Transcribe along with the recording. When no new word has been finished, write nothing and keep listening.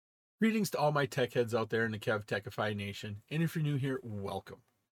Greetings to all my tech heads out there in the KevTechify nation, and if you're new here, welcome.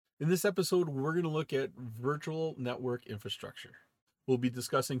 In this episode, we're going to look at virtual network infrastructure. We'll be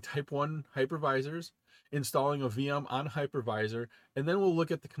discussing Type 1 hypervisors, installing a VM on a hypervisor, and then we'll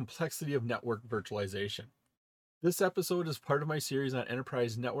look at the complexity of network virtualization. This episode is part of my series on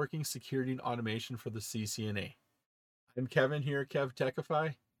enterprise networking, security, and automation for the CCNA. I'm Kevin here at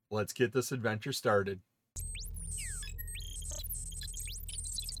KevTechify. Let's get this adventure started.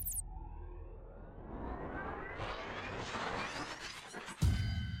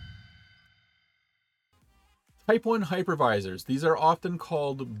 Type 1 hypervisors. These are often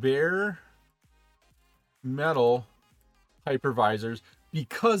called bare metal hypervisors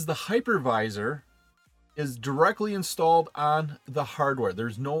because the hypervisor is directly installed on the hardware.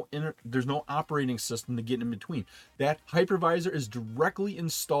 There's no operating system to get in between. That hypervisor is directly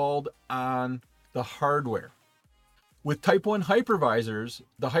installed on the hardware. With Type 1 hypervisors,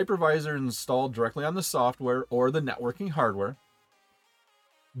 the hypervisor is installed directly on the software or the networking hardware.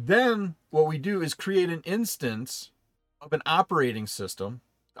 Then what we do is create an instance of an operating system,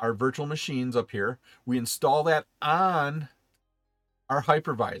 our virtual machines up here. We install that on our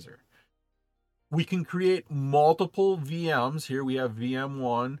hypervisor. We can create multiple VMs. Here we have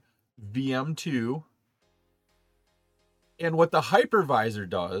VM1, VM2. And what the hypervisor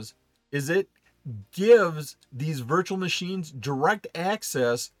does is it gives these virtual machines direct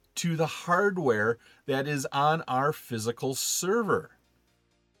access to the hardware that is on our physical server.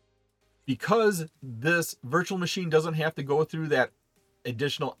 Because this virtual machine doesn't have to go through that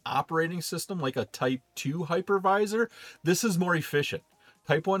additional operating system like a Type 2 hypervisor, this is more efficient.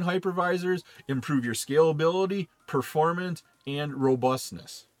 Type 1 hypervisors improve your scalability, performance, and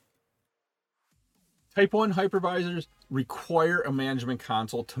robustness. Type 1 hypervisors require a management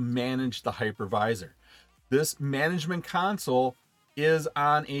console to manage the hypervisor. This management console is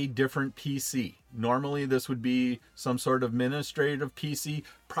on a different PC. Normally, this would be some sort of administrative PC,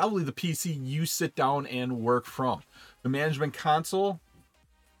 probably the PC you sit down and work from. The management console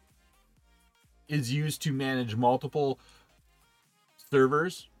is used to manage multiple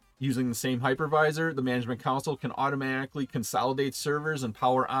servers using the same hypervisor. The management console can automatically consolidate servers and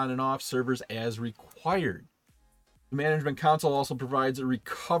power on and off servers as required. The management console also provides a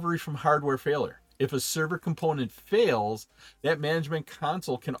recovery from hardware failure. If a server component fails, that management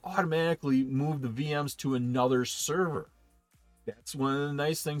console can automatically move the VMs to another server. That's one of the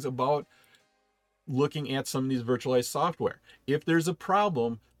nice things about looking at some of these virtualized software. If there's a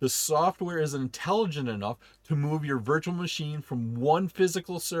problem, the software is intelligent enough to move your virtual machine from one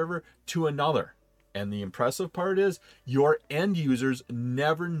physical server to another. And the impressive part is your end users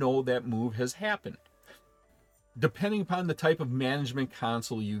never know that move has happened. Depending upon the type of management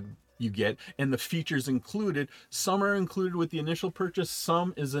console you get and the features included, some are included with the initial purchase,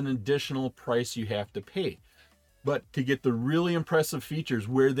 some is an additional price you have to pay. But to get the really impressive features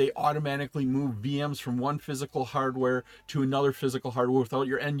where they automatically move VMs from one physical hardware to another physical hardware without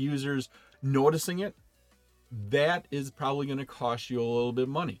your end users noticing it, that is probably going to cost you a little bit of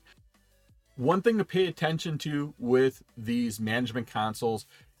money. One thing to pay attention to with these management consoles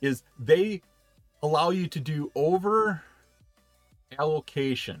is they allow you to do over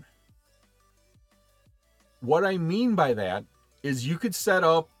allocation. What I mean by that is you could set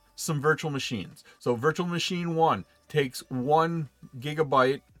up some virtual machines. So virtual machine 1 takes 1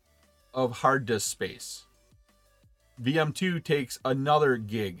 gigabyte of hard disk space. VM2 takes another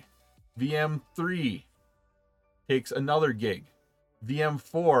gig. VM3 takes another gig.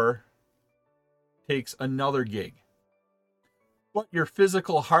 VM4 takes another gig. But your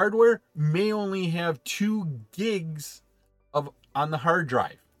physical hardware may only have 2 gigs on the hard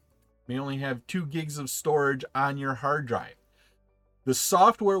drive. May only have 2 gigs of storage on your hard drive. The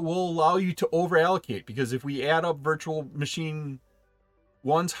software will allow you to over allocate, because if we add up virtual machine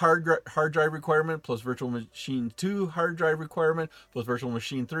 1's hard drive requirement plus virtual machine 2 hard drive requirement plus virtual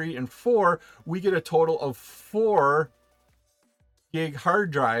machine 3 and 4, we get a total of 4 gig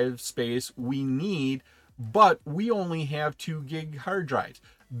hard drive space we need, but we only have 2 gig hard drives.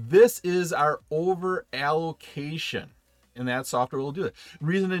 This is our over allocation. And that software will do it. The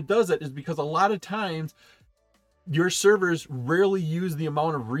reason it does it is because a lot of times your servers rarely use the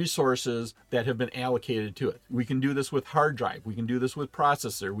amount of resources that have been allocated to it. We can do this with hard drive. We can do this with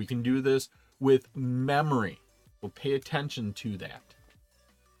processor. We can do this with memory. So pay attention to that.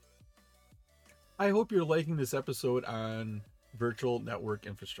 I hope you're liking this episode on virtual network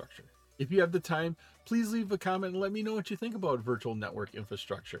infrastructure. If you have the time, please leave a comment and let me know what you think about virtual network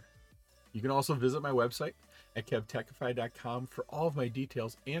infrastructure. You can also visit my website at KevTechify.com for all of my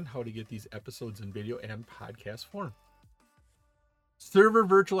details and how to get these episodes in video and podcast form. Server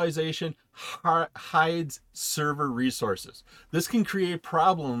virtualization hides server resources. This can create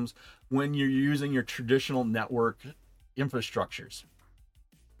problems when you're using your traditional network infrastructures.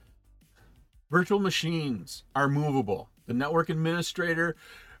 Virtual machines are movable. The network administrator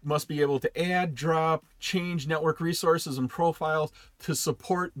must be able to add, drop, change network resources and profiles to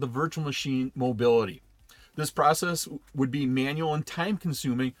support the virtual machine mobility. This process would be manual and time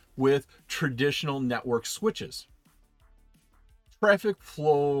consuming with traditional network switches. Traffic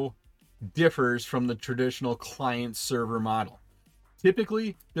flow differs from the traditional client server model.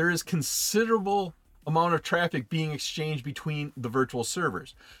 Typically, there is considerable amount of traffic being exchanged between the virtual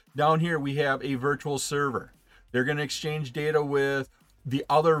servers. Down here we have a virtual server. They're going to exchange data with the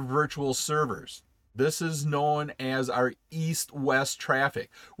other virtual servers. This is known as our east-west traffic,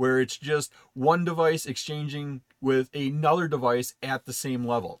 where it's just one device exchanging with another device at the same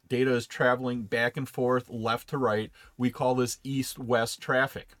level. Data is traveling back and forth, left to right. We call this east-west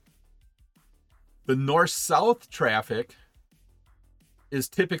traffic. The north-south traffic is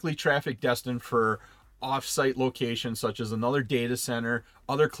typically traffic destined for off-site locations such as another data center,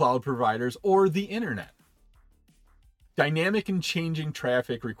 other cloud providers, or the internet. Dynamic and changing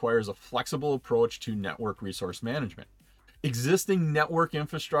traffic requires a flexible approach to network resource management. Existing network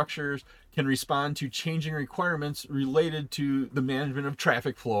infrastructures can respond to changing requirements related to the management of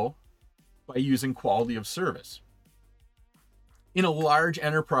traffic flow by using quality of service. In a large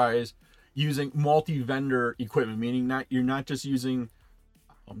enterprise, using multi-vendor equipment, meaning you're not just using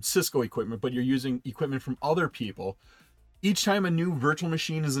Cisco equipment, but you're using equipment from other people. Each time a new virtual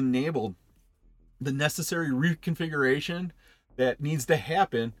machine is enabled, the necessary reconfiguration that needs to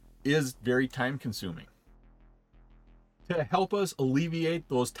happen is very time consuming. To help us alleviate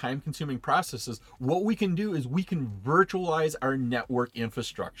those time consuming processes, what we can do is we can virtualize our network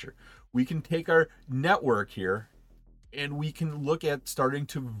infrastructure. We can take our network here and we can look at starting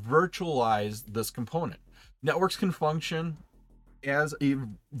to virtualize this component. Networks can function as a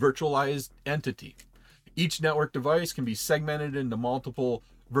virtualized entity. Each network device can be segmented into multiple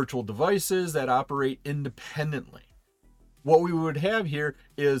virtual devices that operate independently. What we would have here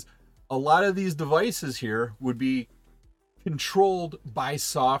is a lot of these devices here would be controlled by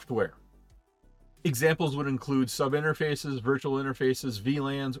software. Examples would include sub-interfaces, virtual interfaces,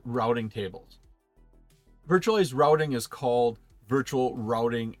 VLANs, routing tables. Virtualized routing is called virtual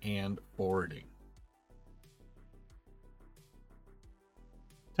routing and forwarding.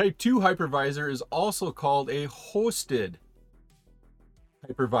 Type 2 hypervisor is also called a hosted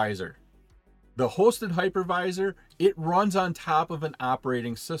hypervisor. The hosted hypervisor, it runs on top of an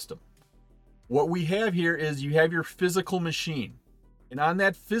operating system. What we have here is you have your physical machine. And on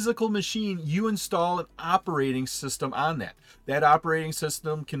that physical machine, you install an operating system on that. That operating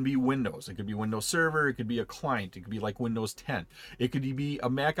system can be Windows. It could be Windows Server. It could be a client. It could be like Windows 10. It could be a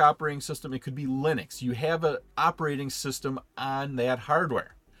Mac operating system. It could be Linux. You have an operating system on that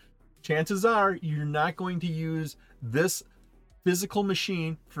hardware. Chances are you're not going to use this physical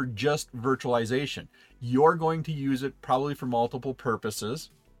machine for just virtualization. You're going to use it probably for multiple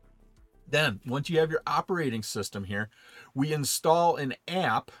purposes. Then, once you have your operating system here, we install an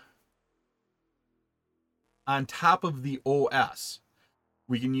app on top of the OS.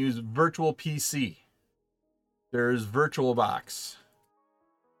 We can use Virtual PC. There's VirtualBox.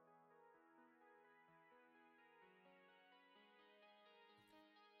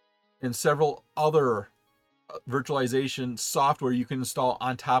 And several other virtualization software you can install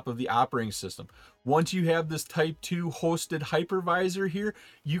on top of the operating system. Once you have this Type 2 hosted hypervisor here,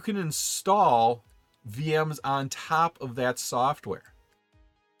 you can install VMs on top of that software.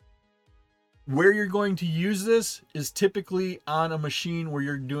 Where you're going to use this is typically on a machine where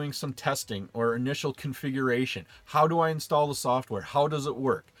you're doing some testing or initial configuration. How do I install the software? How does it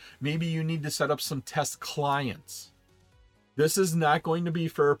work? Maybe you need to set up some test clients. This is not going to be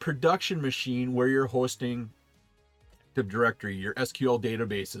for a production machine where you're hosting Active Directory, your SQL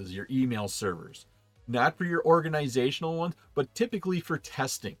databases, your email servers. Not for your organizational ones, but typically for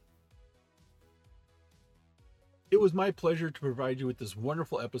testing. It was my pleasure to provide you with this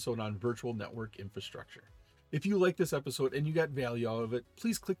wonderful episode on virtual network infrastructure. If you like this episode and you got value out of it,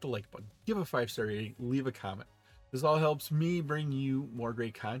 please click the like button, give a 5-star rating, leave a comment. This all helps me bring you more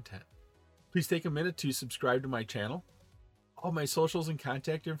great content. Please take a minute to subscribe to my channel. All my socials and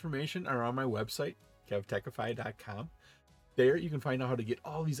contact information are on my website, KevTechify.com. There you can find out how to get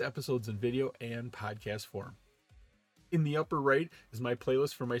all these episodes in video and podcast form. In the upper right is my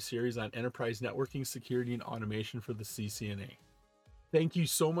playlist for my series on enterprise networking, security, and automation for the CCNA. Thank you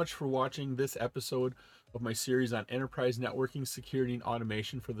so much for watching this episode of my series on enterprise networking, security, and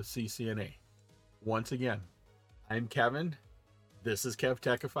automation for the CCNA. Once again, I'm Kevin, This is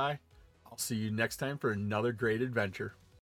KevTechify. I'll see you next time for another great adventure.